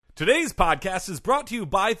Today's podcast is brought to you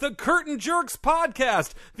by the Curtain Jerks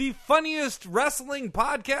Podcast, the funniest wrestling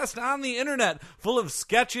podcast on the internet, full of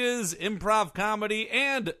sketches, improv comedy,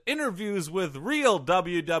 and interviews with real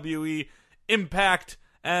WWE, Impact,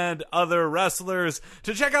 and other wrestlers.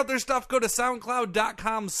 To check out their stuff, go to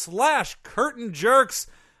soundcloud.com/curtainjerks.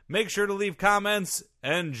 Make sure to leave comments.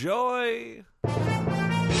 Enjoy.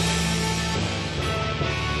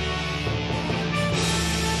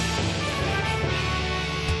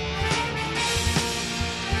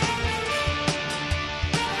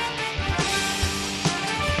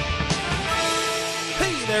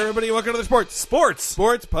 Hey everybody, welcome to the Sports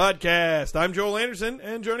Podcast. I'm Joel Anderson,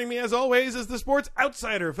 and joining me as always is the Sports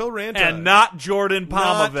Outsider, Phil Ranta. And not Jordan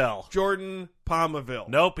Palmaville. Not Jordan Palmaville.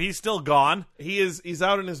 Nope, he's still gone. He's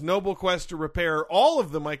out in his noble quest to repair all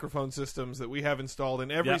of the microphone systems that we have installed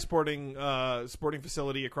in every sporting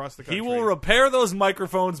facility across the country. He will repair those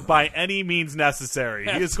microphones by any means necessary.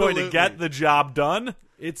 He is going to get the job done.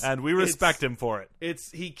 And we respect him for it. And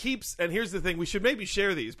here's the thing, we should maybe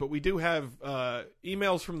share these, but we do have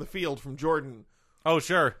emails from the field from Jordan. Oh,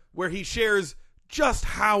 sure. Where he shares just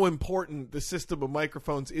how important the system of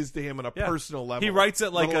microphones is to him on a personal level. He writes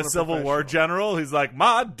it like a Civil War general. He's like,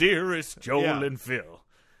 my dearest Joel and Phil.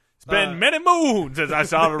 It's been many moons since I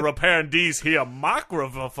started repairing these here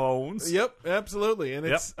microphones. Yep, absolutely, and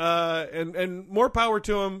it's and more power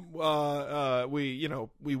to him.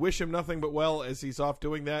 We wish him nothing but well as he's off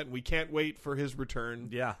doing that, and we can't wait for his return.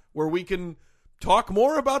 Yeah, where we can talk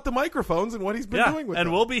more about the microphones and what he's been doing with them.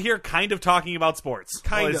 And we'll be here kind of talking about sports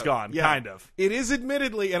while he's gone. Yeah. Kind of. It is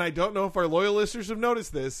admittedly, and I don't know if our loyal listeners have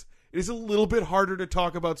noticed this, it is a little bit harder to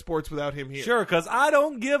talk about sports without him here. Sure, because I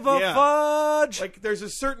don't give a fudge. Like, there's a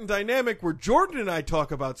certain dynamic where Jordan and I talk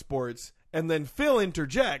about sports, and then Phil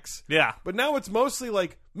interjects. Yeah. But now it's mostly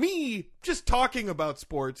like me just talking about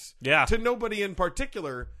sports to nobody in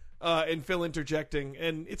particular, and Phil interjecting,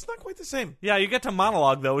 and it's not quite the same. Yeah, you get to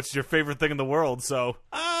monologue, though, which is your favorite thing in the world, so...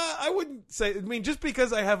 I wouldn't say... I mean, just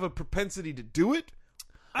because I have a propensity to do it...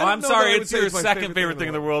 I'm sorry, it's your second favorite thing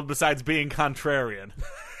in the world besides being contrarian.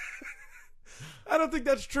 I don't think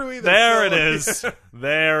that's true either. There it is.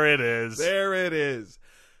 There it is. There it is.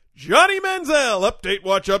 Johnny Manziel, Update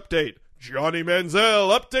Watch Update. Johnny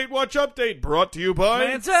Manziel, Update Watch Update, brought to you by...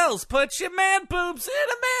 Manziel's put your man boobs in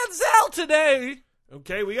a Manziel today.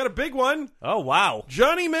 Okay, we got a big one. Oh, wow.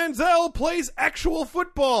 Johnny Manziel plays actual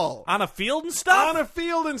football. On a field and stuff? On a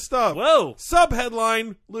field and stuff. Whoa.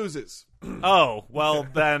 Subheadline, loses. Oh, well,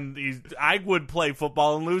 then I would play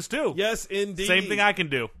football and lose, too. Yes, indeed. Same thing I can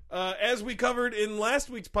do. As we covered in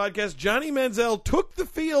last week's podcast, Johnny Manziel took the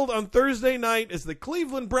field on Thursday night as the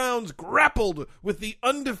Cleveland Browns grappled with the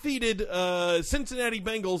undefeated Cincinnati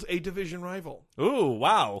Bengals, a division rival. Ooh,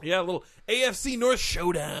 wow. Yeah, a little AFC North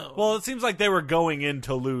showdown. Well, it seems like they were going in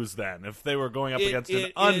to lose then, if they were going up against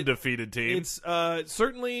an undefeated team. It's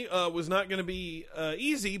certainly was not going to be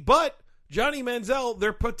easy, but Johnny Manziel,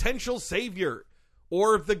 their potential savior,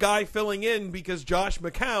 or the guy filling in because Josh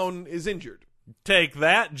McCown is injured. Take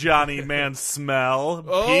that, Johnny Man smell.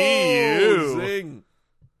 Oh, zing.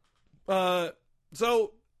 So,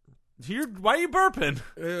 why are you burping?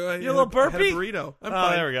 You a little burpy? I had a burrito. I'm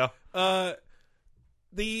fine. There we go.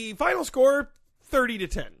 The final score,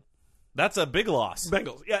 30-10. That's a big loss.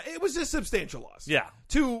 Bengals. Yeah, it was a substantial loss. Yeah.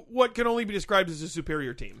 To what can only be described as a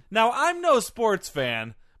superior team. Now, I'm no sports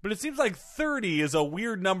fan, but it seems like 30 is a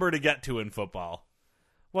weird number to get to in football.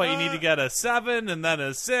 Well, you need to get a 7, and then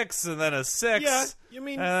a 6, and then a 6. Yeah, you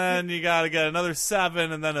mean... And then you got to get another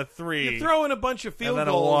 7, and then a 3. You throw in a bunch of field and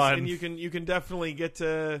goals, and you can definitely get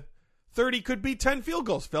to... 30 could be 10 field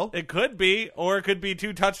goals, Phil. It could be, or it could be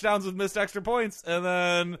 2 touchdowns with missed extra points, and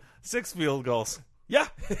then 6 field goals. Yeah,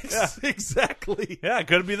 exactly. Yeah, it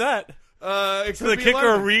could be that. It so could the be kicker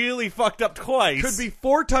 11. really fucked up twice. Could be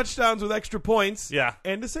 4 touchdowns with extra points. Yeah.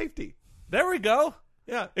 And a safety. There we go.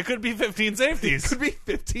 Yeah. It could be 15 safeties. It could be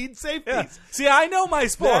 15 safeties. Yeah. See, I know my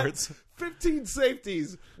sports. 15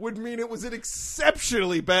 safeties would mean it was an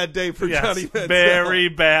exceptionally bad day for Johnny Manziel.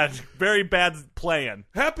 Very bad playing.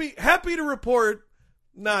 Happy to report,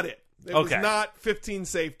 not it. It was not 15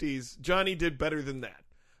 safeties. Johnny did better than that.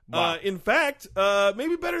 Wow. In fact,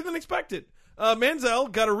 maybe better than expected.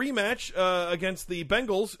 Manziel got a rematch against the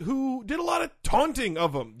Bengals, who did a lot of taunting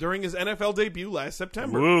of him during his NFL debut last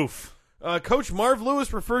September. Oof. Coach Marv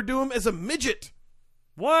Lewis referred to him as a midget.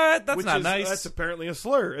 What? That's not nice. That's apparently a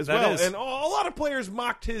slur as well. And a lot of players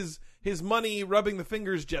mocked his money rubbing the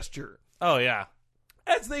fingers gesture. Oh, yeah.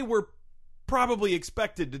 As they were probably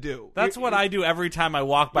expected to do. That's what I do every time I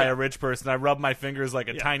walk by a rich person. I rub my fingers like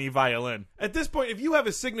a tiny violin. At this point, if you have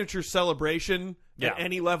a signature celebration at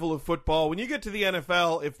any level of football, when you get to the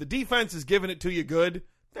NFL, if the defense is giving it to you good,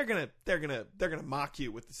 they're gonna mock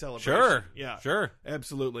you with the celebration. Sure. Yeah. Sure.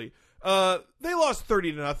 Absolutely. They lost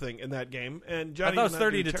 30-0 in that game, and Johnny I thought it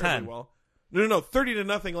was did not do 30-10. terribly well. No,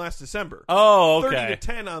 30-0 last December. Oh, okay.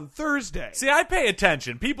 30-10 on Thursday. See, I pay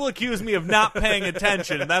attention. People accuse me of not paying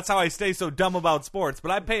attention, and that's how I stay so dumb about sports.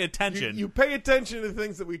 But I pay attention. You pay attention to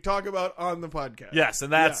things that we talk about on the podcast. Yes,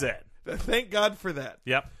 and that's it. Thank God for that.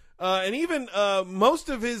 Yep. And even most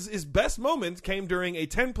of his best moments came during a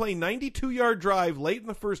 10-play, 92-yard drive late in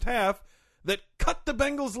the first half that cut the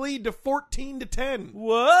Bengals' lead to 14-10.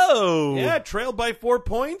 Whoa. Yeah, trailed by 4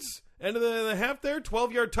 points. End of the half there,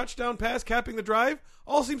 12-yard touchdown pass capping the drive.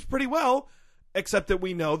 All seems pretty well, except that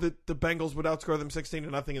we know that the Bengals would outscore them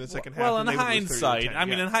 16-0 in the second half. Well, in hindsight,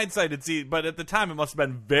 in hindsight, but at the time it must have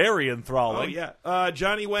been very enthralling. Oh, yeah.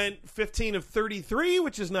 Johnny went 15 of 33,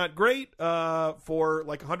 which is not great, for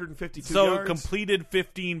like 152 yards. So completed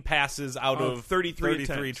 15 passes out of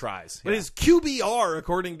 33 tries. But his QBR,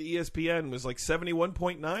 according to ESPN, was like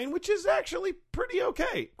 71.9, which is actually pretty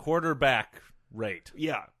okay. Quarterback rate.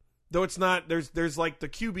 Yeah. Though it's not, there's like the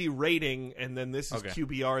QB rating, and then this is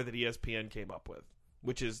QBR that ESPN came up with,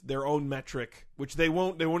 which is their own metric, which they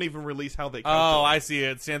won't even release how they calculate. Oh, I see.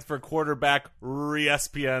 It stands for quarterback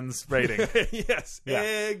ESPN's rating. Yes,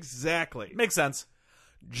 exactly. Makes sense.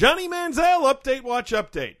 Johnny Manziel, update, watch,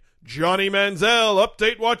 update. Johnny Manziel,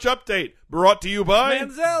 update, watch, update. Brought to you by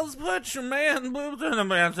Manziel's put your man boobs in a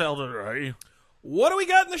Manziel today. What do we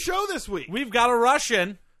got in the show this week? We've got a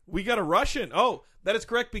Russian. We got a Russian. Oh, that is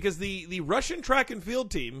correct, because the Russian track and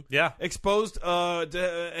field team exposed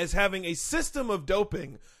as having a system of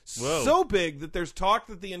doping so big that there's talk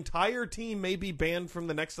that the entire team may be banned from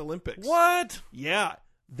the next Olympics. What? Yeah,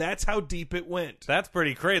 that's how deep it went. That's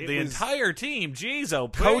pretty great. The entire team, geez,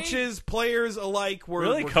 coaches, players alike were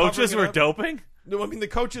really coaches were doping. No, I mean the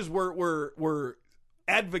coaches were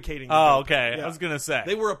advocating. Oh, okay. Yeah. I was gonna say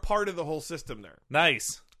they were a part of the whole system there.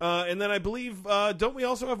 Nice. And then I believe, don't we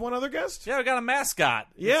also have one other guest? Yeah, we got a mascot.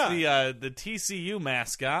 Yeah. It's the TCU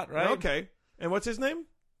mascot, right? Okay. And what's his name?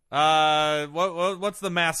 What's the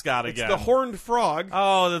mascot again? It's the Horned Frog.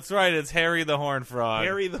 Oh, that's right. It's Harry the Horned Frog.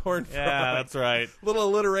 Harry the Horned Frog. Yeah, that's right. Little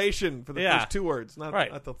alliteration for the first two words, not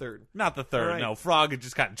the third. Not the third. Right. No, frog. It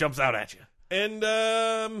just kind of jumps out at you. And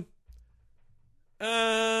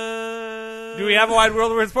do we have a wide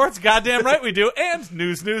world of sports? Goddamn right we do. And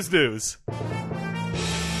news.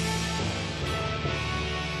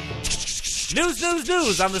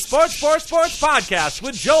 News on the Sports Podcast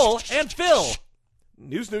with Joel and Phil.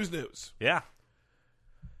 News. Yeah.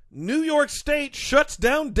 New York State shuts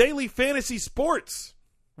down daily fantasy sports.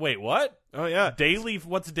 Wait, what? Oh, yeah.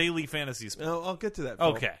 What's daily fantasy sports? No, I'll get to that, Phil.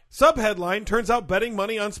 Okay. Subheadline, turns out betting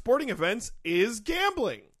money on sporting events is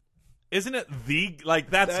gambling. Isn't it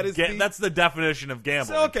that's the definition of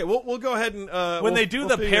gambling? So, okay, we'll go ahead and when they do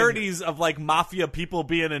the parodies of like mafia people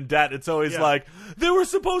being in debt, it's always like they were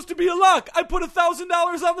supposed to be a lock. I put $1,000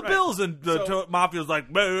 on the bills, and the mafia's like,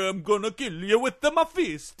 I'm gonna kill you with my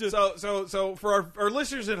fist. So for our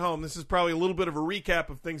listeners at home, this is probably a little bit of a recap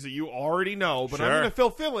of things that you already know, but I'm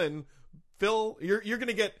gonna fill in. Phil, you're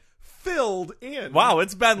gonna get filled in. Wow,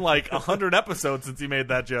 it's been like 100 episodes since you made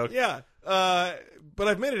that joke. Yeah. But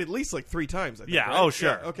I've made it at least like 3 times, I think. Yeah, right? oh,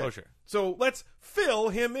 sure. Yeah, okay. Oh, sure. So let's fill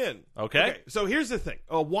him in. Okay. So here's the thing.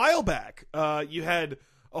 A while back, you had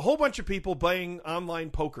a whole bunch of people playing online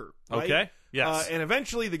poker. Right? Okay. Yes. And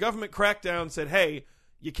eventually the government cracked down and said, hey,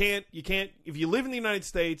 you can't, if you live in the United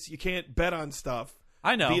States, you can't bet on stuff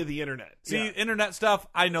via the internet. See, internet stuff,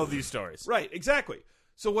 I know these stories. Right, exactly.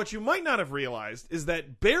 So what you might not have realized is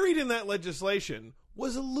that buried in that legislation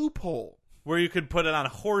was a loophole. Where you could put it on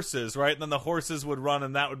horses, right? And then the horses would run,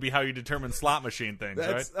 and that would be how you determine slot machine things,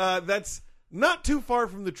 right? That's not too far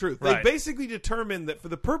from the truth. They basically determined that for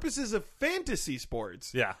the purposes of fantasy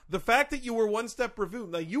sports, the fact that you were one step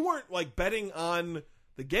removed, now you weren't like betting on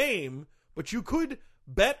the game, but you could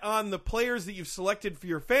bet on the players that you've selected for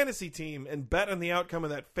your fantasy team and bet on the outcome of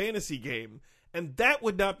that fantasy game. And that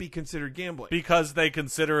would not be considered gambling. Because they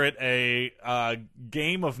consider it a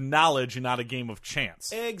game of knowledge and not a game of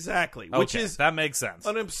chance. Exactly. Okay, which is that makes sense.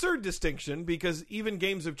 An absurd distinction, because even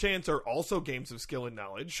games of chance are also games of skill and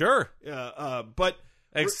knowledge. Sure. But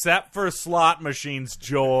except for slot machines,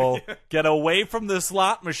 Joel. Get away from the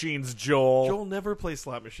slot machines, Joel. Joel never plays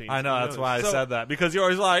slot machines. I know, that's why I said that. Because you're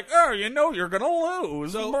always like, you're going to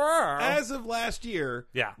lose. So, as of last year,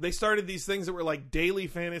 they started these things that were like daily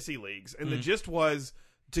fantasy leagues. And the gist was,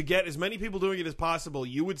 to get as many people doing it as possible,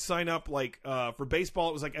 you would sign up like for baseball,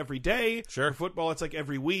 it was like every day. Sure. For football, it's like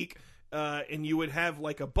every week. And you would have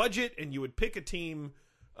like a budget, and you would pick a team,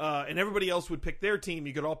 and everybody else would pick their team.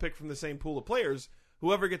 You could all pick from the same pool of players.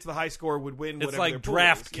 Whoever gets the high score would win. It's whatever like their pool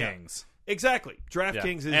DraftKings. Yeah. Exactly.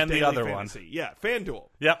 DraftKings is and daily the other fantasy. one. Yeah, FanDuel.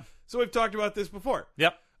 Yep. So we've talked about this before.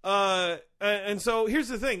 Yep. And so here's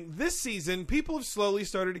the thing. This season, people have slowly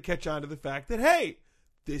started to catch on to the fact that, hey,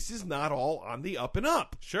 this is not all on the up and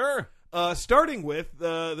up. Sure. Starting with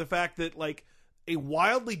the fact that, like, a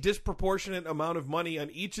wildly disproportionate amount of money on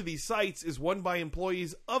each of these sites is won by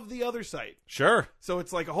employees of the other site. Sure. So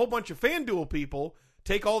it's like a whole bunch of FanDuel people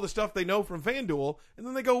take all the stuff they know from FanDuel, and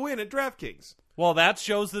then they go win at DraftKings. Well, that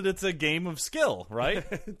shows that it's a game of skill, right?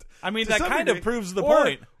 I mean, that kind degree. of proves the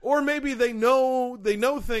point. Or maybe they know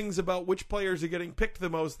things about which players are getting picked the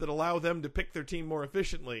most that allow them to pick their team more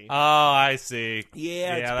efficiently. Oh, I see.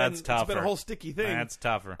 That's tougher. It's been a whole sticky thing. That's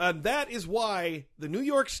tougher. And that is why the New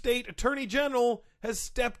York State Attorney General has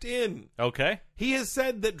stepped in. Okay. He has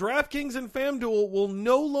said that DraftKings and FanDuel will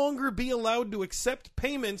no longer be allowed to accept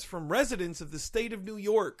payments from residents of the state of New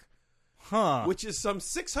York. Huh. Which is some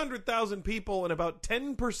 600,000 people and about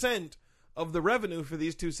 10% of the revenue for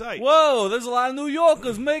these two sites. Whoa, there's a lot of New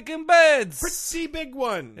Yorkers making beds. Pretty big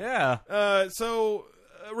one. Yeah.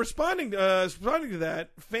 Responding to that,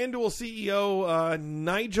 FanDuel CEO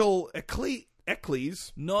Nigel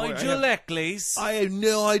Eccles. Nigel Eccles. I have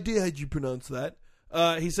no idea how you pronounce that.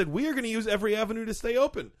 He said, we are going to use every avenue to stay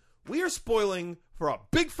open. We are spoiling for a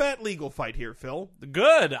big fat legal fight here, Phil.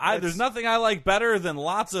 Good. There's nothing I like better than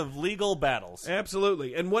lots of legal battles.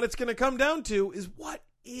 Absolutely. And what it's going to come down to is, what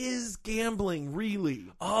is gambling really?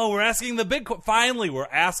 Oh, we're asking the big finally we're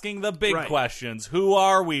asking the big questions. Who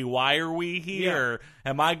are we? Why are we here?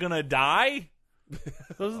 Yeah. Am I going to die?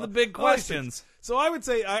 Those are the big questions. So I would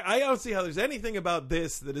say I don't see how there's anything about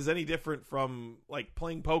this that is any different from like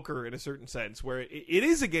playing poker in a certain sense, where it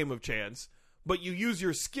is a game of chance, but you use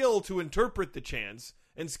your skill to interpret the chance,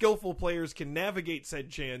 and skillful players can navigate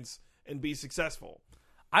said chance and be successful.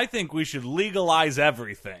 I think we should legalize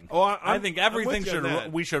everything. Oh, I think everything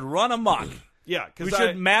we should run amok. Yeah,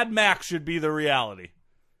 because Mad Max should be the reality.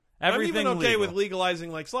 Everything I'm even okay legal. with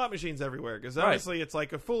legalizing like slot machines everywhere, because honestly, it's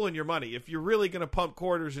like a fool in your money. If you're really going to pump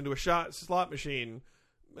quarters into a slot machine,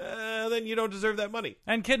 then you don't deserve that money.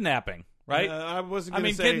 And kidnapping. Right? I wasn't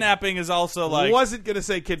going to say... kidnapping is also like... wasn't going to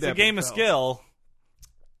say kidnapping. It's a game of skill.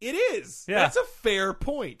 It is. Yeah. That's a fair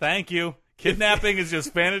point. Thank you. Kidnapping is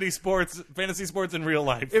just fantasy sports in real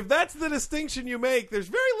life. If that's the distinction you make, there's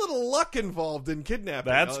very little luck involved in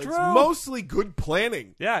kidnapping. That's true. It's mostly good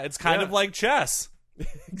planning. Yeah, it's kind of like chess.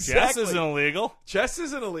 Exactly. Chess isn't illegal. Chess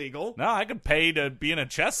isn't illegal. No, I could pay to be in a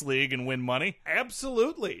chess league and win money.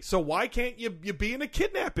 Absolutely. So why can't you be in a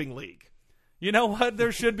kidnapping league? You know what?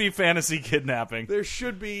 There should be fantasy kidnapping. There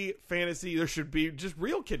should be fantasy. There should be just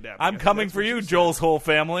real kidnapping. I'm coming for you, Joel's whole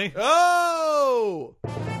family. Oh!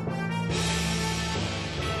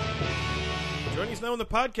 Joining us now on the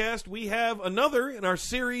podcast, we have another in our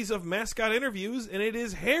series of mascot interviews, and it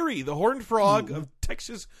is Harry, the Horned Frog of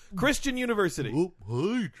Texas Christian University. Oh,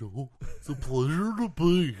 hi, Joe. It's a pleasure to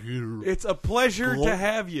be here. It's a pleasure to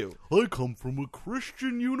have you. I come from a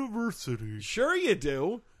Christian university. Sure you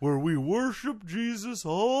do. Where we worship Jesus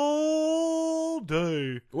all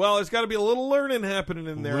day. Well, there's got to be a little learning happening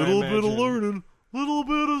in there, A little bit of learning, little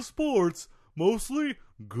bit of sports, mostly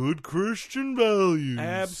good Christian values.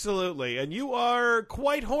 Absolutely. And you are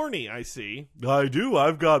quite horny, I see. I do.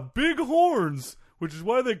 I've got big horns, which is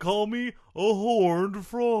why they call me a horned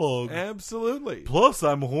frog. Absolutely. Plus,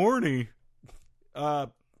 I'm horny. Yeah,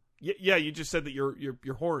 you just said that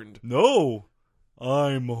you're horned. No,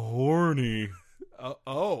 I'm horny.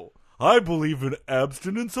 Oh. I believe in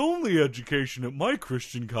abstinence-only education at my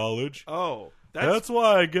Christian college. Oh. That's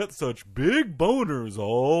why I get such big boners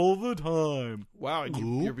all the time. Wow,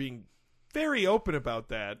 you're being very open about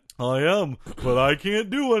that. I am, but I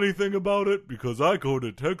can't do anything about it because I go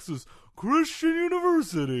to Texas Christian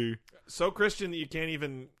University. So Christian that you can't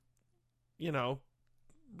even, do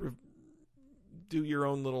your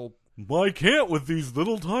own little... I can't with these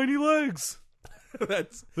little tiny legs.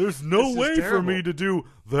 There's no way for me to do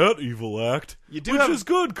that evil act, which is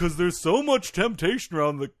good because there's so much temptation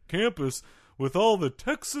around the campus with all the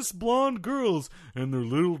Texas blonde girls and their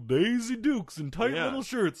little Daisy Dukes and tight little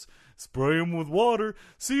shirts. Spray them with water,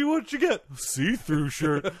 see what you get. See-through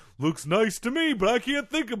shirt looks nice to me, but I can't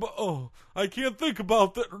think about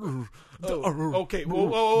that. Okay,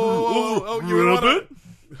 whoa, you Rabbit?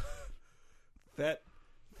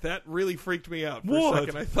 That really freaked me out for a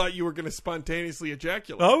second. I thought you were going to spontaneously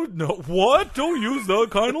ejaculate. Oh, no. What? Don't use that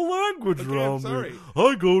kind of language around me.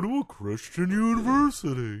 I go to a Christian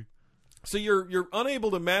university. So you're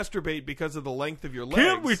unable to masturbate because of the length of your legs.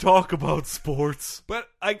 Can't we talk about sports? But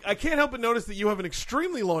I can't help but notice that you have an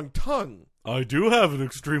extremely long tongue. I do have an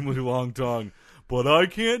extremely long tongue, but I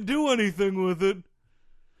can't do anything with it.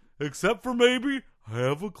 Except for maybe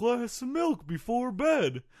have a glass of milk before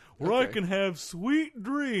bed, where I can have sweet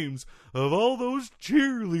dreams of all those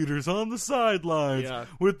cheerleaders on the sidelines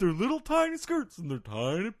with their little tiny skirts and their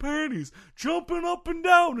tiny panties jumping up and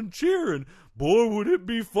down and cheering. Boy, would it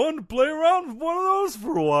be fun to play around with one of those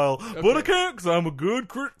for a while. But I can't because I'm a good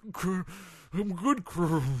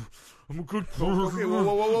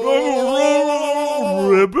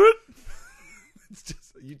ribbit. It's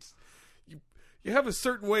just you have a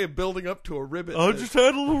certain way of building up to a ribbit. I just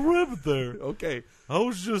had a little ribbit there. Okay. I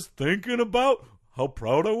was just thinking about how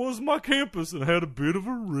proud I was of my campus and had a bit of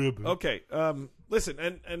a ribbit. Okay.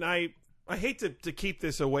 Listen, and I hate to keep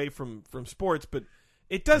this away from sports, but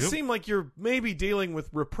it does seem like you're maybe dealing with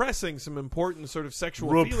repressing some important sort of sexual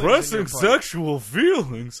feelings. Repressing sexual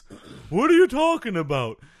feelings? What are you talking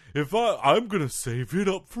about? If I'm going to save it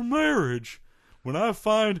up for marriage. When I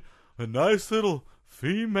find a nice little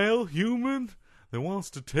female human that wants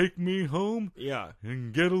to take me home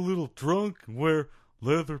and get a little drunk and wear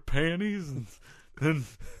leather panties and then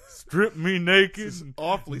strip me naked and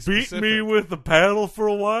beat me with a paddle for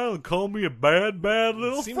a while and call me a bad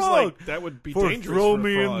little Seems frog. Like that would be dangerous throw for a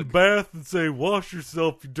me frog. in the bath and say, wash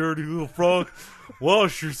yourself, you dirty little frog.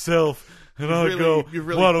 Wash yourself. And I go,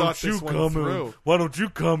 why don't you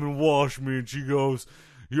come and wash me? And she goes,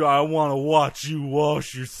 I want to watch you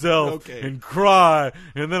wash yourself and cry.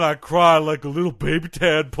 And then I cry like a little baby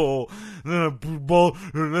tadpole. And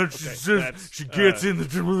then she gets in the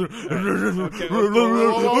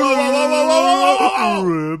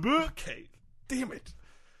ribbit. Okay, damn it.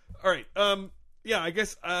 All right. I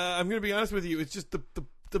guess I'm going to be honest with you. It's just the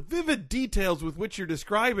vivid details with which you're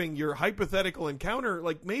describing your hypothetical encounter.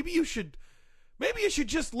 Like maybe you should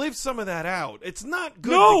just live some of that out. It's not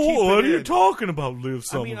good. No, to keep what it are you in. talking about? Live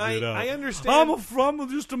some of it out. I understand. I'm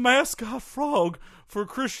just a mascot frog for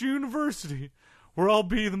Christian University, where I'll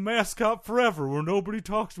be the mascot forever, where nobody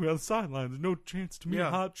talks to me on the sideline. There's no chance to meet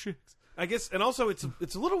hot chicks. I guess, and also it's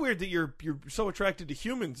a little weird that you're so attracted to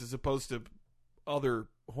humans as opposed to other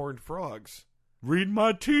horned frogs. Read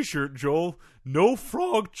my T-shirt, Joel. No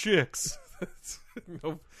frog chicks.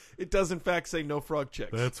 No, it does in fact say no frog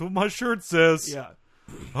chicks. That's what my shirt says. Yeah.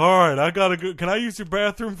 All right, I gotta go. Can I use your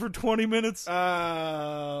bathroom for 20 minutes?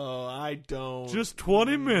 I don't. Just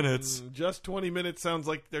 20 minutes. Just 20 minutes sounds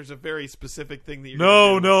like there's a very specific thing that you're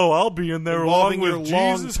No, I'll be in there along with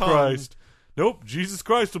Jesus tongue. Christ. Nope, Jesus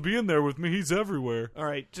Christ will be in there with me. He's everywhere. All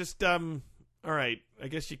right, just all right. I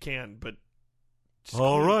guess you can, but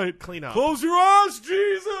clean up. Close your eyes,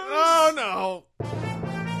 Jesus. Oh no.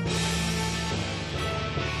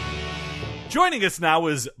 Joining us now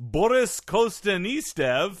is Boris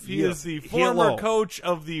Kostanistev. He is the former coach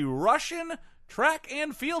of the Russian track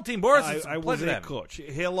and field team. Boris, I was a coach.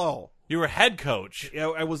 Hello. You were head coach. Yeah,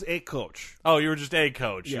 I was a coach. Oh, you were just a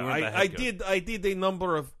coach. Yeah, I did a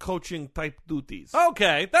number of coaching type duties.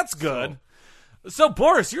 Okay, that's good. So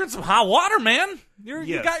Boris, you're in some hot water, man.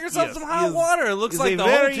 You got yourself some hot water. It looks like the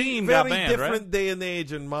whole team got banned, right? Very different day and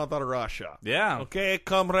age in Mother Russia. Yeah. Okay,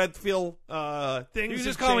 Comrade Phil. Things you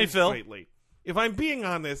just call me Phil. Greatly. If I'm being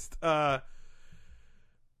honest, track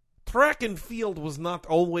and field was not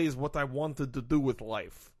always what I wanted to do with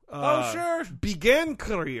life. Sure. Began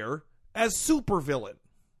career as supervillain,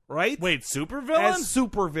 right? Wait, supervillain? As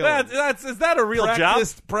supervillain. Is that a real job?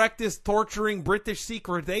 Practiced torturing British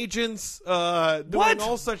secret agents, doing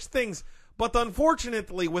all such things. But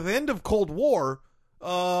unfortunately, with the end of Cold War,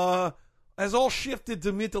 has all shifted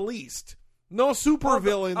to Middle East. No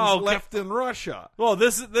supervillains left in Russia. Well,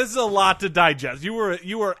 this is a lot to digest. You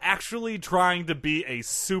were actually trying to be a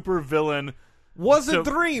supervillain. Was a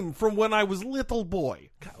dream from when I was little boy.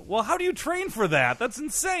 Well, how do you train for that? That's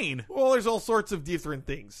insane. Well, there's all sorts of different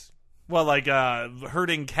things. Well, like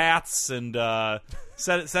herding cats and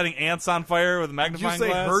setting ants on fire with a magnifying glass. Did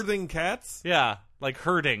you say herding cats? Yeah, like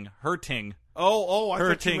hurting. Oh, I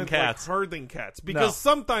thought you meant cats. like herding cats. Because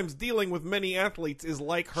sometimes dealing with many athletes is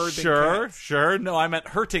like herding cats. Sure. No, I meant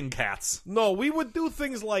hurting cats. No, we would do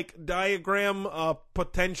things like diagram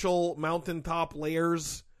potential mountaintop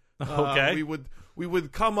layers. Okay. We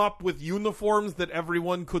would come up with uniforms that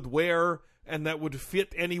everyone could wear and that would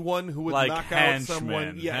fit anyone who would like knock out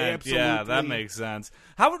someone. Yeah, absolutely. Yeah, that makes sense.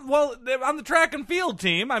 Well, on the track and field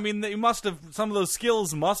team, I mean, you must have some of those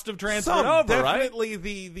skills must have transferred over, definitely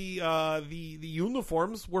right? The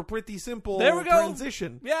uniforms were pretty simple. There we go.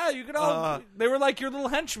 Transition. Yeah, you could all. They were like your little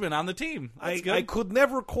henchmen on the team. That's good. I could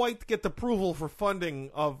never quite get approval for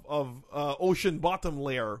funding of Ocean Bottom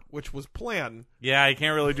Layer, which was planned. Yeah, you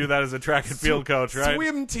can't really do that as a track and field coach, right?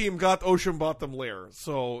 Swim team got Ocean Bottom Layer,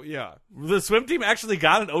 so yeah. The swim team actually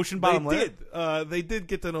got an ocean bottom layer? They did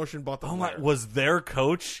get an ocean bottom layer. Was their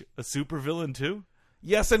coach a supervillain too?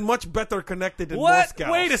 Yes, and much better connected in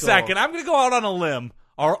Moscow. Wait a second. I'm going to go out on a limb.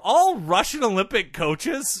 Are all Russian Olympic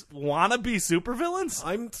coaches wannabe supervillains?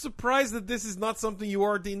 I'm surprised that this is not something you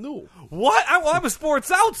already knew. What? I'm a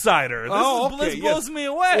sports outsider. This blows me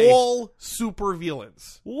away. All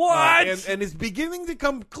supervillains. What? And it's beginning to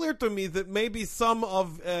come clear to me that maybe some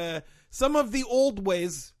of the old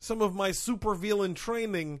ways, some of my supervillain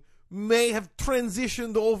training may have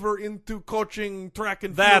transitioned over into coaching track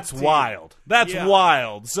and field. That's wild. That's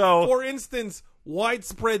wild. So, for instance,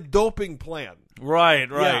 widespread doping plan. Right.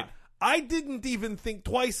 Yeah. I didn't even think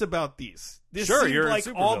twice about these. This seemed like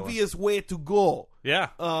obvious way to go. Yeah.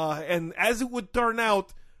 And as it would turn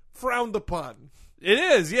out, frowned upon. It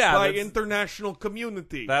is, yeah. By international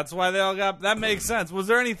community. That's why they all got... That makes sense. Was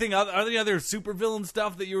there anything... Are there any other supervillain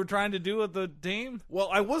stuff that you were trying to do with the team? Well,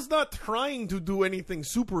 I was not trying to do anything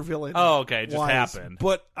supervillain. Oh, okay. It just happened.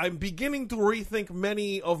 But I'm beginning to rethink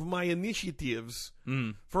many of my initiatives.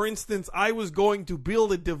 For instance, I was going to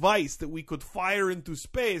build a device that we could fire into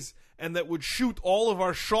space and that would shoot all of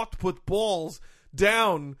our shot put balls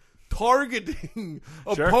down, targeting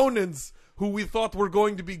opponents who we thought were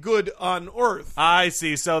going to be good on Earth. I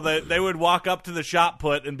see. So they would walk up to the shot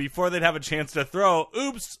put, and before they'd have a chance to throw,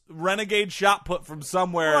 oops, renegade shot put from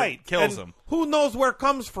somewhere kills them. Who knows where it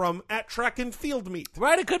comes from at track and field meet?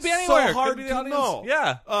 Right, it could be anywhere. So hard to know.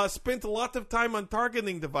 Yeah. Spent a lot of time on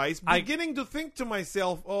targeting device, beginning to think to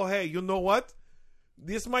myself, oh, hey, you know what?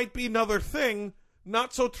 This might be another thing.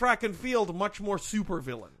 Not so track and field, much more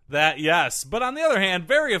supervillain. That, yes. But on the other hand,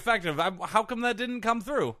 very effective. How come that didn't come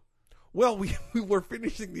through? Well, we were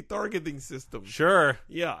finishing the targeting system. Sure.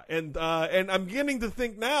 Yeah, and I'm beginning to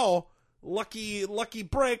think now, lucky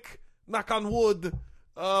break, knock on wood,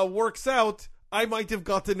 works out. I might have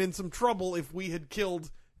gotten in some trouble if we had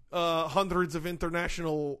killed hundreds of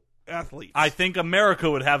international athletes. I think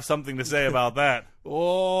America would have something to say about that.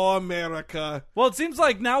 Oh, America. Well, it seems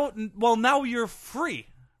like now you're free.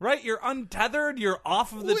 Right? You're untethered. You're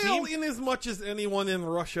off of the team. Well, in as much as anyone in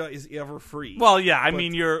Russia is ever free. Well, yeah. I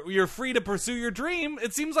mean, you're free to pursue your dream.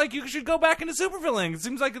 It seems like you should go back into supervillain. It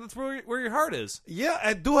seems like that's where your heart is. Yeah,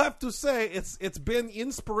 I do have to say it's been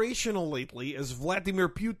inspirational lately as Vladimir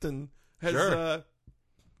Putin has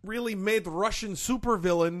really made Russian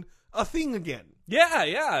supervillain a thing again.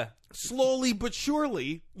 Yeah. Slowly but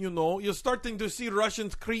surely, you're starting to see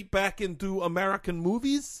Russians creep back into American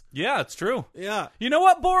movies. Yeah, it's true. Yeah. You know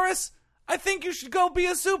what, Boris? I think you should go be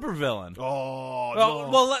a supervillain. Oh, no.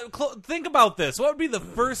 Well, think about this. What would be the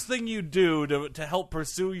first thing you do to help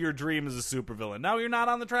pursue your dream as a supervillain? Now you're not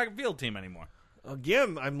on the track and field team anymore.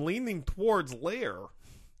 Again, I'm leaning towards Lair.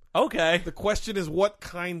 Okay. The question is, what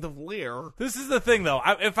kind of lair? This is the thing, though.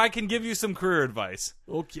 If I can give you some career advice.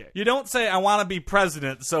 Okay. You don't say, I want to be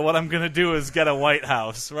president, so what I'm going to do is get a White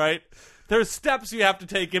House, right? There's steps you have to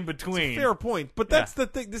take in between. It's a fair point. But that's the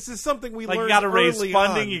thing. This is something we learned you got to raise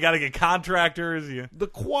funding. On. You got to get contractors. The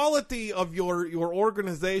quality of your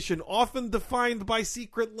organization often defined by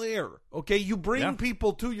secret lair. Okay? You bring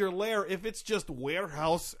people to your lair. If it's just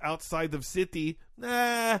warehouse outside of city,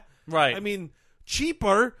 nah. Right. I mean,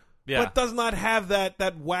 cheaper, but does not have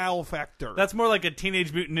that wow factor. That's more like a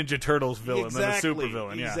Teenage Mutant Ninja Turtles villain than a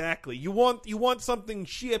supervillain. Yeah. Exactly. You want something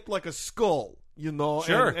shaped like a skull,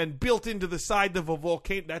 Sure. and built into the side of a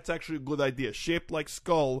volcano. That's actually a good idea. Shaped like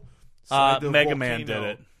skull. Mega Man did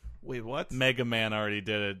it. Wait, what? Mega Man already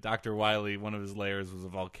did it. Dr. Wily, one of his layers was a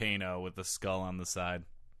volcano with a skull on the side.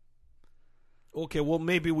 Okay, well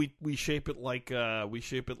maybe we shape it like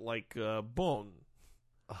bone.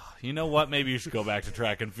 You know what? Maybe you should go back to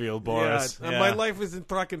track and field, Boris. Yeah. My life is in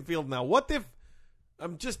track and field now. What if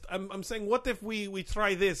I'm saying what if we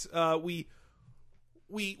try this? We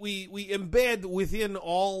embed within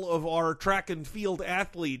all of our track and field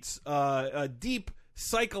athletes a deep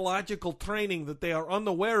psychological training that they are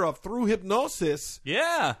unaware of through hypnosis.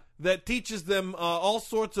 Yeah. That teaches them all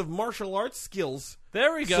sorts of martial arts skills.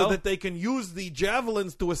 There we go. So that they can use the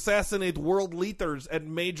javelins to assassinate world leaders at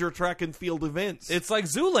major track and field events. It's like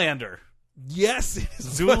Zoolander. Yes.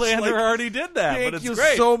 Zoolander already did that, but it's great.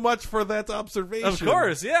 Thank you so much for that observation. Of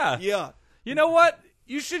course, yeah. Yeah. You know what?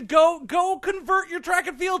 You should go convert your track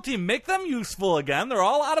and field team. Make them useful again. They're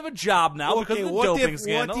all out of a job now because of the doping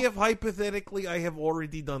scandal. What if, hypothetically, I have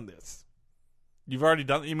already done this? You've already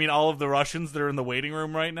done. You mean all of the Russians that are in the waiting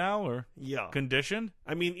room right now, or conditioned?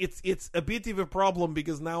 I mean, it's a bit of a problem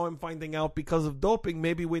because now I'm finding out because of doping,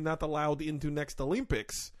 maybe we're not allowed into next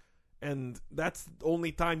Olympics, and that's the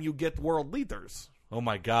only time you get world leaders. Oh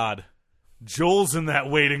my God, Joel's in that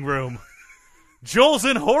waiting room. Joel's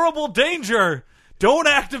in horrible danger. Don't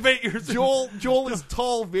activate your... Joel is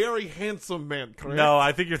tall, very handsome man, correct? No,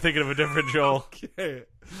 I think you're thinking of a different Joel. Okay.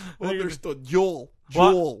 Understood. Joel,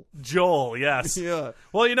 yes. Yeah.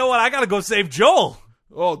 Well, you know what? I got to go save Joel.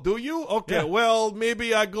 Oh, do you? Okay, yeah. Well,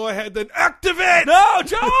 maybe I go ahead and activate! No,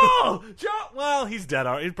 Joel! Joel! Well, he's dead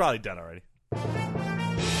already. He's probably dead already.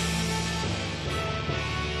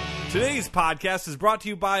 Today's podcast is brought to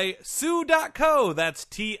you by Sue.co. That's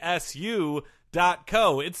TSU.co.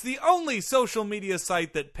 It's the only social media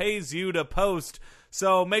site that pays you to post.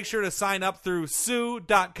 So make sure to sign up through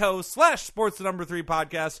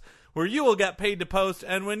Sue.co/sports3podcast, where you will get paid to post.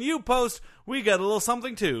 And when you post, we get a little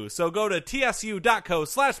something too. So go to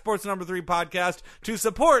TSU.co/sports3podcast to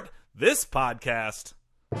support this podcast.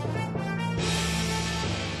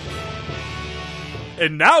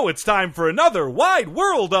 And now it's time for another wide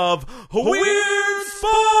world of Weird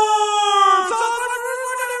Sports!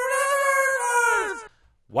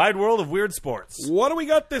 Wide world of weird sports. What do we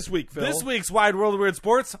got this week, Phil? This week's Wide World of Weird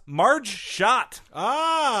Sports, Marge Schott.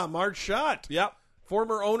 Ah, Marge Schott. Yep.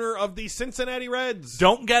 Former owner of the Cincinnati Reds.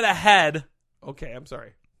 Don't get ahead. Okay, I'm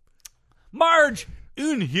sorry. Marge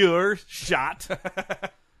Unhuhr Schott.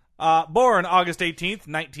 Born August 18th,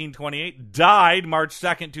 1928. Died March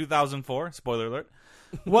 2nd, 2004. Spoiler alert.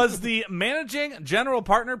 Was the managing general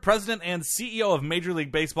partner, president, and CEO of Major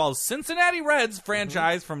League Baseball's Cincinnati Reds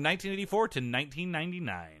franchise from 1984 to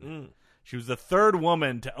 1999. She was the third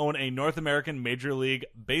woman to own a North American Major League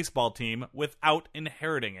Baseball team without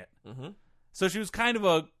inheriting it. So she was kind of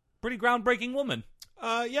a pretty groundbreaking woman.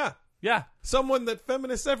 Yeah. Yeah. Someone that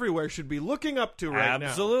feminists everywhere should be looking up to right now.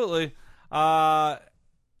 Absolutely.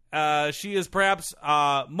 She is perhaps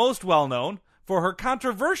most well known for her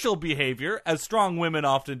controversial behavior, as strong women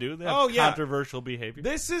often do. They have controversial behavior.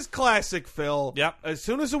 This is classic, Phil. Yep. As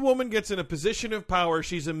soon as a woman gets in a position of power,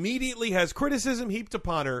 she's immediately has criticism heaped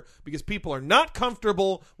upon her because people are not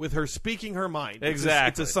comfortable with her speaking her mind. Exactly.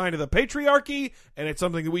 It's a sign of the patriarchy, and it's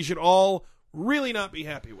something that we should all really not be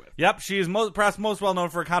happy with. Yep, she is perhaps most well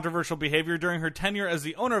known for controversial behavior during her tenure as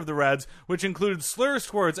the owner of the Reds, which included slurs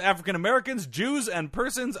towards African Americans, Jews, and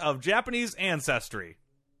persons of Japanese ancestry.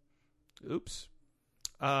 Oops.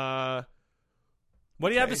 What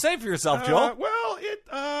do you have to say for yourself, Joel? Well,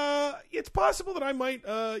 it's possible that I might,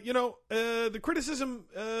 the criticism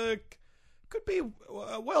could be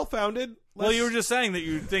well-founded. Well, you were just saying that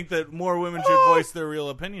you think that more women should voice their real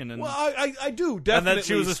opinion. Well, I do definitely. And that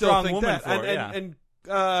she was a strong woman that. And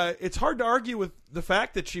it's hard to argue with the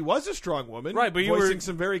fact that she was a strong woman, right? But you voicing were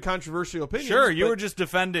some very controversial opinions. Sure, you were just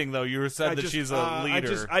defending, though. You said that she's a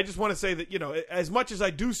leader. I just want to say that as much as I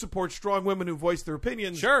do support strong women who voice their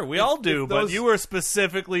opinions, sure, we all do. But you were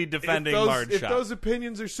specifically defending Marge Schott. If those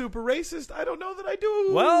opinions are super racist, I don't know that I do.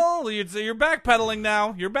 Well, you're backpedaling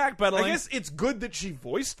now. You're backpedaling. I guess it's good that she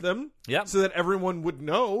voiced them. Yep. So that everyone would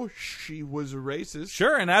know she was a racist.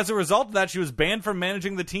 Sure, and as a result of that, she was banned from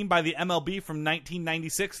managing the team by the MLB from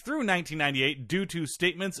 1996 through 1998 due to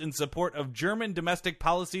statements in support of German domestic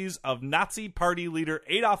policies of Nazi Party leader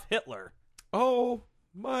Adolf Hitler. Oh,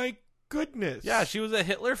 my goodness. Yeah, she was a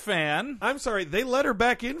Hitler fan. I'm sorry, they let her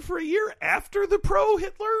back in for a year after the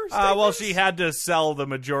pro-Hitler statements? Well, she had to sell the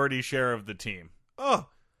majority share of the team. Oh.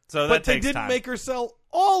 So but they didn't make her sell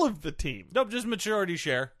all of the team. Nope, just majority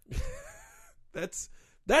share. That's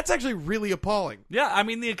actually really appalling. Yeah, I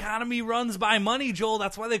mean, the economy runs by money, Joel.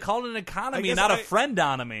 That's why they call it an economy, not a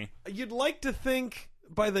friendonomy. You'd like to think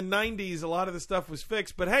by the 90s a lot of the stuff was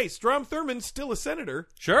fixed, but hey, Strom Thurmond's still a senator.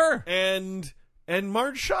 Sure. And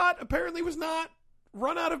Marge Schott apparently was not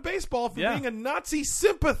run out of baseball for being a Nazi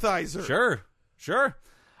sympathizer. Sure.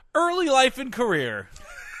 Early life and career.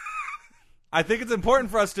 I think it's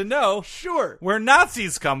important for us to know where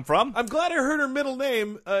Nazis come from. I'm glad I heard her middle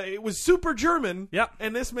name. It was super German. Yep.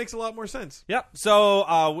 And this makes a lot more sense. Yep.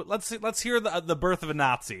 So let's hear the birth of a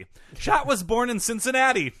Nazi. Schott was born in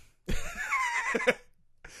Cincinnati.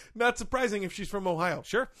 Not surprising if she's from Ohio.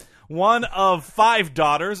 Sure. One of 5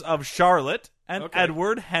 daughters of Charlotte and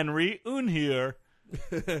Edward Henry Unhuhr.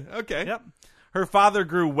 Okay. Yep. Her father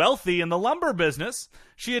grew wealthy in the lumber business.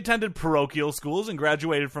 She attended parochial schools and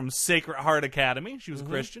graduated from Sacred Heart Academy. She was a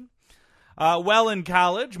Christian. Well, in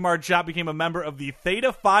college, Marge Schott became a member of the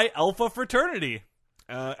Theta Phi Alpha fraternity.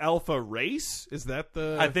 Alpha race? Is that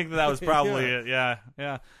the... I think that was probably it,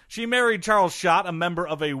 yeah. She married Charles Schott, a member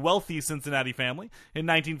of a wealthy Cincinnati family, in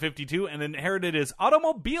 1952 and inherited his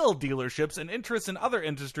automobile dealerships and interests in other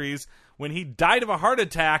industries when he died of a heart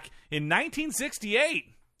attack in 1968.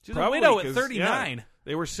 She's a widow at 39. Yeah,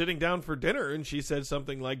 they were sitting down for dinner, and she said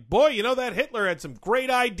something like, boy, you know that Hitler had some great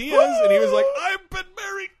ideas, and he was like, I've been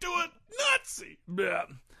married to a Nazi.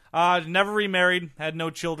 Yeah. Never remarried, had no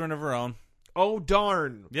children of her own. Oh,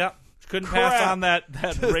 darn. Yep. Couldn't pass on that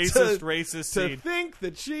racist seed. To think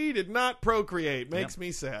that she did not procreate makes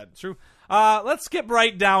me sad. True. Let's skip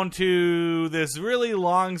right down to this really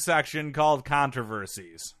long section called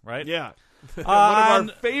controversies, right? Yeah. One of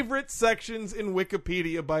our favorite sections in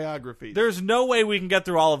Wikipedia biographies. There's no way we can get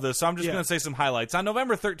through all of this, so I'm just going to say some highlights. On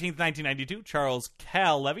November 13th, 1992, Charles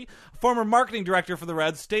Cal Levy, former marketing director for the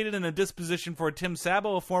Reds, stated in a disposition for Tim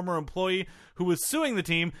Sabo, a former employee who was suing the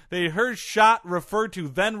team, they heard Schott refer to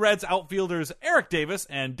then Reds outfielders Eric Davis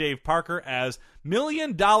and Dave Parker as $1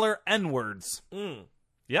 million N-words.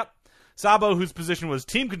 Yep. Sabo, whose position was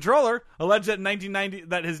team controller, alleged that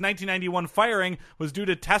his 1991 firing was due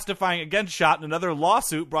to testifying against Schott in another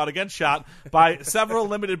lawsuit brought against Schott by several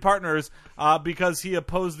limited partners because he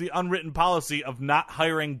opposed the unwritten policy of not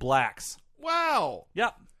hiring blacks. Wow.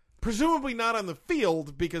 Yep. Presumably not on the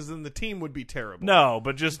field, because then the team would be terrible. No,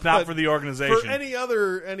 but just not for the organization. For any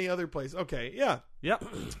other place. Okay, yeah. Yep.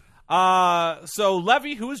 So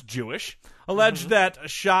Levy, who is Jewish, alleged that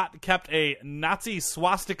Schott kept a Nazi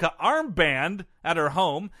swastika armband at her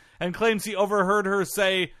home and claims he overheard her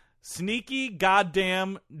say, "Sneaky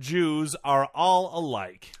goddamn Jews are all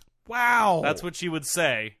alike." Wow. That's what she would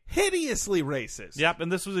say. Hideously racist. Yep,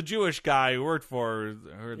 and this was a Jewish guy who worked for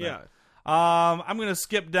her. Yeah. I'm going to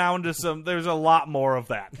skip down to there's a lot more of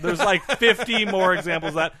that. There's like 50 more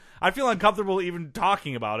examples of that. I feel uncomfortable even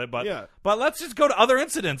talking about it, but let's just go to other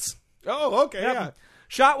incidents. Oh, okay, yeah.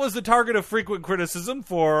 Schott was the target of frequent criticism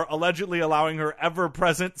for allegedly allowing her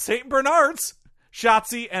ever-present St. Bernards,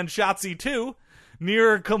 Shotzi and Shotzi 2,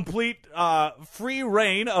 near complete free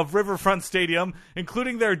reign of Riverfront Stadium,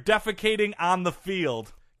 including their defecating on the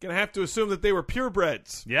field. Gonna have to assume that they were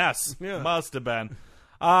purebreds. Yes, must have been.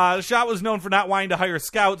 Schott was known for not wanting to hire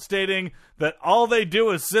scouts, stating that all they do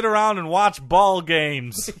is sit around and watch ball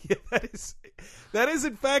games. That is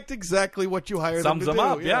in fact exactly what you hire them to do. Sums them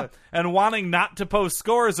up, yeah. And wanting not to post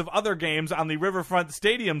scores of other games on the Riverfront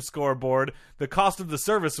Stadium scoreboard, the cost of the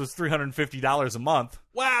service was $350 a month.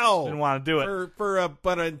 Wow. Didn't want to do it.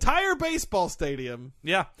 But an entire baseball stadium.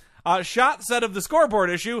 Yeah. Schott said of the scoreboard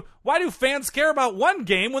issue, why do fans care about one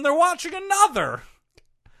game when they're watching another?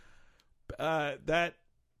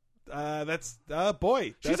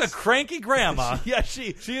 She's a cranky grandma. Yeah, she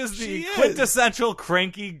is the quintessential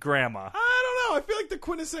cranky grandma. I don't know. I feel like the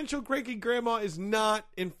quintessential cranky grandma is not,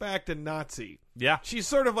 in fact, a Nazi. Yeah. She's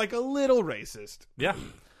sort of like a little racist. Yeah.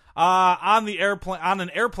 On an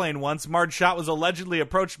airplane once, Marge Schott was allegedly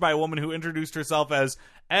approached by a woman who introduced herself as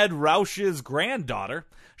Ed Roush's granddaughter.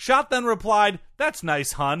 Schott then replied, "That's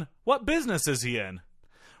nice, hun. What business is he in?"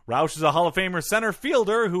 Roush is a Hall of Famer center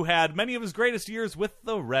fielder who had many of his greatest years with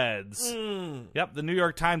the Reds. Yep, the New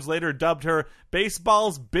York Times later dubbed her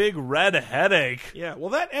baseball's big red headache. Yeah, well,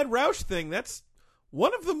 that Ed Roush thing, that's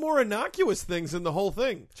one of the more innocuous things in the whole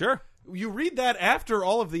thing. Sure. You read that after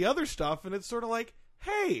all of the other stuff, and it's sort of like,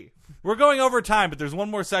 hey. We're going over time, but there's one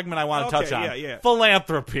more segment I want to touch on. Yeah.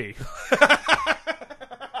 Philanthropy.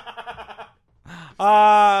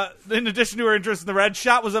 In addition to her interest in the Reds,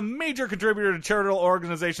 Schott was a major contributor to charitable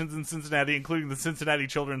organizations in Cincinnati, including the Cincinnati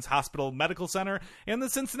Children's Hospital Medical Center and the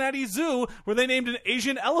Cincinnati Zoo, where they named an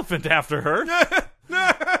Asian elephant after her.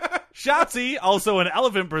 Shotzi, also an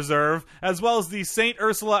elephant preserve, as well as the St.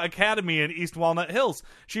 Ursula Academy in East Walnut Hills.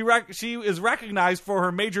 She is recognized for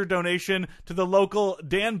her major donation to the local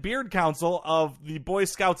Dan Beard Council of the Boy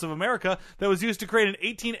Scouts of America that was used to create an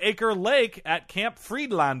 18-acre lake at Camp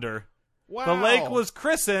Friedlander. Wow. The lake was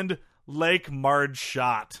christened Lake Marge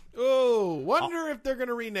Schott. Oh, wonder if they're going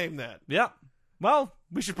to rename that. Yeah. Well,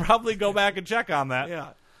 we should probably go back and check on that.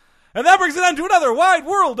 Yeah. And that brings it on to another wide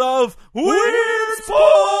world of weird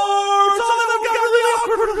sports.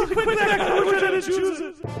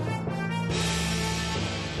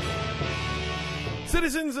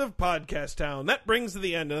 Citizens of Podcast Town, that brings to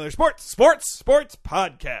the end another sports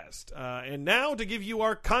podcast. And now to give you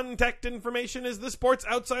our contact information is the sports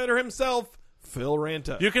outsider himself, Phil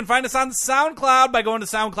Ranta. You can find us on SoundCloud by going to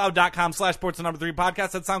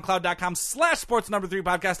soundcloud.com/sports3podcast. That's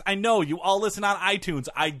soundcloud.com/sports3podcast. I know you all listen on iTunes.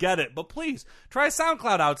 I get it. But please, try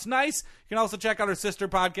SoundCloud out. It's nice. You can also check out our sister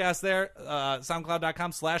podcast there,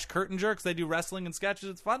 soundcloud.com/curtainjerks. They do wrestling and sketches.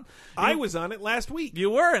 It's fun. I was on it last week.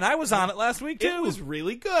 You were, and I was on it last week, too. It was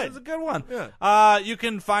really good. It was a good one. Yeah. You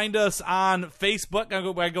can find us on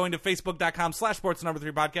Facebook by going to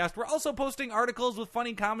facebook.com/sports3podcast. We're also posting articles with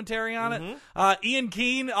funny commentary on it. Ian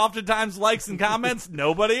Keene oftentimes likes and comments.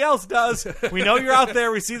 Nobody else does. We know you're out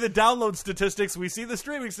there. We see the download statistics. We see the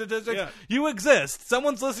streaming statistics. Yeah. You exist.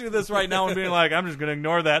 Someone's listening to this right now and being like, I'm just going to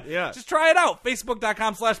ignore that. Yeah. Just try it out.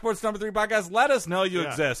 Facebook.com/sports3podcast. Let us know you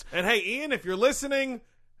exist. And hey, Ian, if you're listening,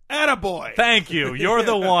 attaboy. Thank you. You're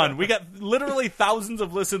the one. We got literally thousands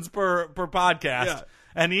of listens per podcast. Yeah.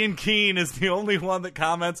 And Ian Keene is the only one that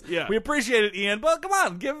comments. Yeah. We appreciate it, Ian. But come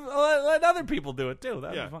on, let other people do it, too.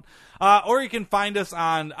 That would be fun. Or you can find us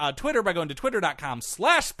on Twitter by going to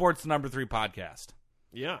twitter.com/sports3podcast.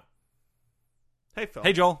 Yeah. Hey, Phil.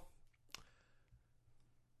 Hey, Joel.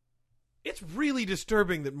 It's really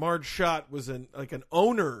disturbing that Marge Schott was an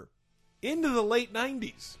owner into the late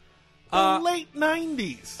 90s. Late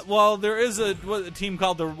 90s. Well, there is a team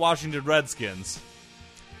called the Washington Redskins.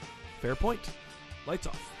 Fair point. Lights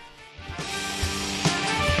off.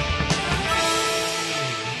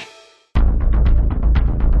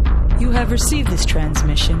 You have received this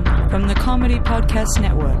transmission from the Comedy Podcast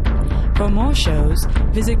Network. For more shows,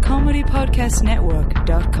 visit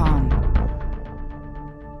comedypodcastnetwork.com.